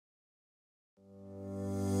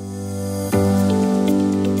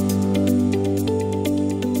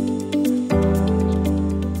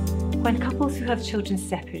have children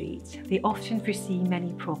separate, they often foresee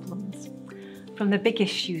many problems. From the big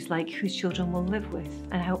issues like who children will live with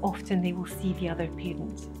and how often they will see the other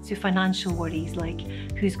parent, to financial worries like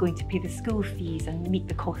who's going to pay the school fees and meet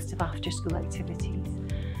the cost of after-school activities.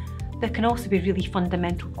 There can also be really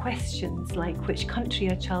fundamental questions like which country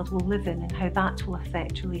a child will live in and how that will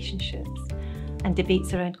affect relationships. And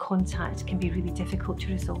debates around contact can be really difficult to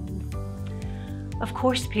resolve. Of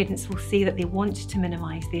course, parents will say that they want to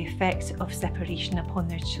minimise the effect of separation upon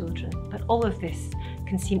their children, but all of this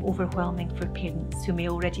can seem overwhelming for parents who may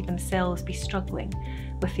already themselves be struggling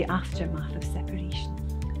with the aftermath of separation.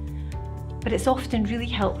 But it's often really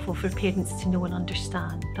helpful for parents to know and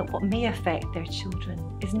understand that what may affect their children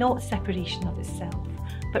is not separation of itself,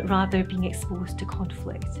 but rather being exposed to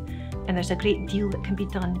conflict, and there's a great deal that can be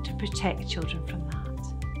done to protect children from that.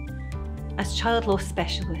 As child law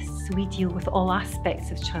specialists, we deal with all aspects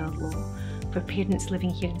of child law for parents living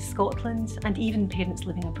here in Scotland and even parents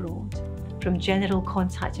living abroad, from general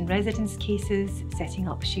contact and residence cases, setting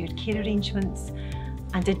up shared care arrangements,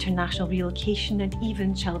 and international relocation and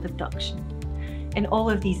even child abduction. In all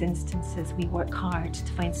of these instances, we work hard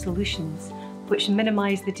to find solutions which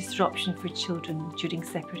minimise the disruption for children during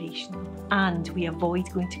separation, and we avoid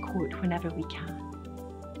going to court whenever we can.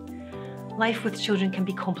 Life with children can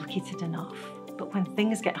be complicated enough, but when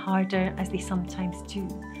things get harder, as they sometimes do,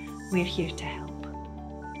 we're here to help.